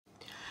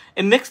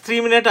In next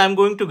 3 minutes, I'm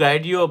going to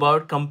guide you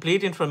about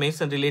complete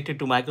information related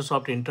to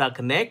Microsoft Entra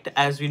Connect.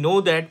 As we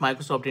know that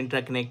Microsoft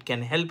Entra Connect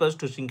can help us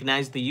to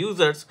synchronize the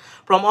users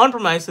from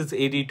on-premises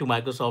AD to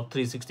Microsoft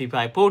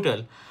 365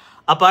 portal.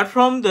 Apart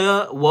from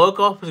the work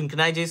of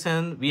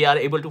synchronization, we are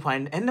able to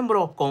find a number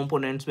of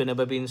components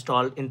whenever we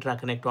install Entra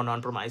Connect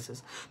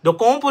on-premises. The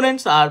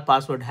components are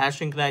password hash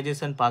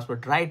synchronization,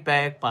 password write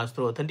back,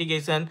 pass-through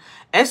authentication,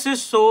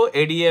 SSO,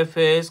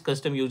 ADFS,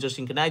 custom user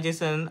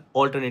synchronization,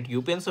 alternate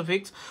UPN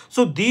suffix.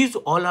 So these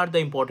all are the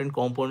important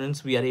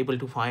components we are able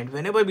to find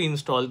whenever we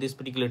install this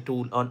particular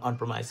tool on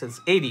on-premises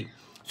AD.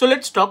 So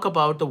let's talk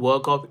about the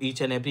work of each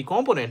and every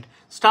component.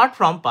 Start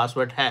from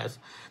password hash.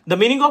 The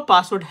meaning of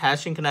password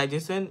hash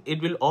synchronization,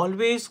 it will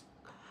always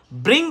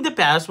bring the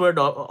password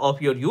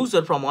of your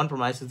user from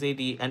on-premises AD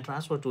and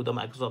transfer to the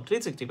Microsoft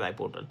 365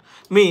 portal.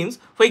 Means,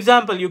 for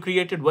example, you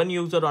created one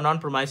user on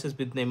on-premises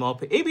with name of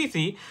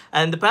ABC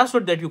and the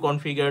password that you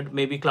configured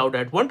maybe cloud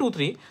at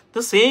 123.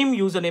 The same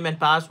username and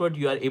password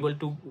you are able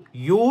to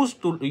use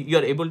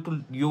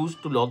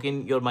to log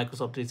in your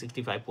Microsoft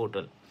 365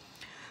 portal.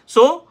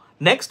 So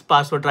next,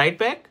 password write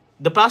back.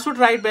 The password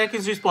write back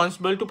is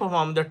responsible to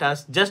perform the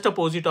task just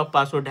opposite of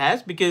password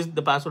hash, because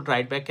the password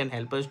write back can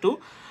help us to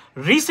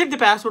reset the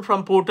password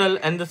from portal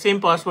and the same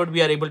password we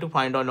are able to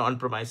find on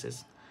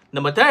premises.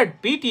 Number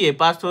third, PTA,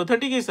 pass-through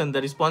authentication.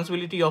 The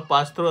responsibility of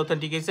pass-through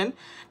authentication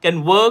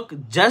can work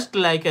just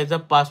like as a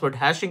password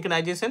hash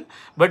synchronization,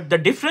 but the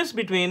difference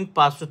between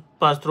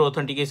pass-through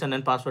authentication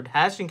and password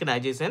hash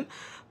synchronization,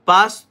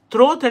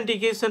 pass-through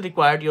authentication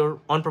required your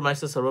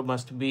on-premises server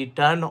must be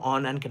turned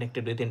on and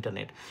connected with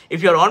internet.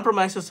 If your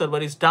on-premises server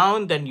is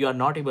down, then you are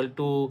not able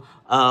to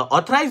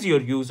authorize your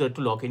user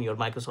to log in your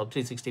Microsoft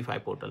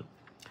 365 portal.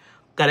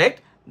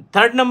 Correct.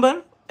 Third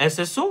number,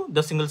 SSO,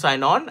 the single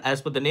sign-on.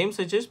 As per the name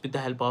suggests, with the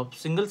help of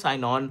single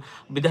sign-on,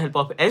 with the help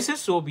of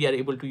SSO, we are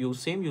able to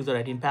use same user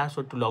ID and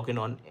password to log in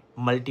on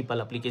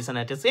multiple applications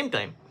at the same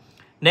time.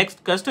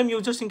 Next, custom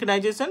user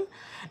synchronization.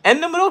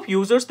 N number of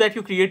users that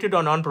you created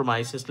on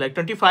on-premises, like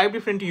 25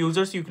 different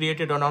users you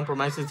created on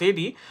on-premises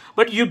AD,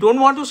 but you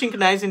don't want to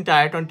synchronize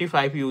entire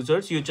 25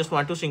 users. You just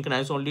want to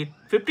synchronize only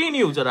 15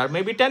 users or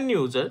maybe 10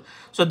 users.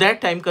 So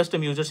that time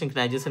custom user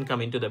synchronization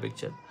come into the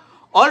picture.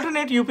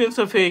 Alternate UPN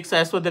suffix,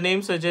 as per the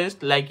name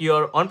suggests, like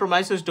your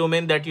on-premises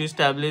domain that you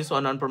establish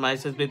on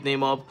on-premises with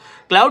name of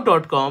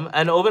cloud.com,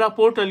 and over a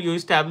portal you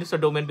establish a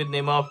domain with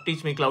name of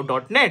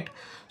teachmecloud.net.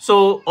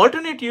 So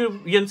alternate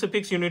UPN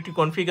suffix you need to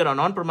configure on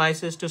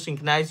on-premises to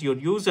synchronize your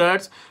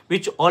users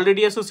which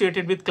already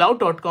associated with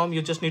cloud.com.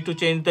 You just need to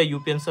change the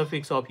UPN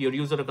suffix of your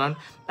user account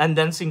and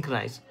then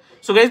synchronize.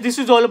 So guys, this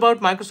is all about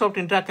Microsoft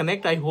Entra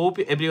Connect. I hope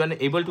everyone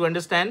able to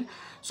understand.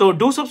 So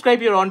do subscribe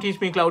here on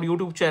Teach Me Cloud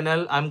YouTube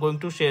channel. I'm going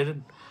to share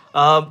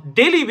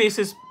daily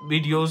basis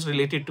videos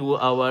related to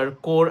our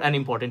core and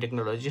important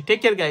technology.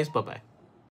 Take care guys. Bye-bye.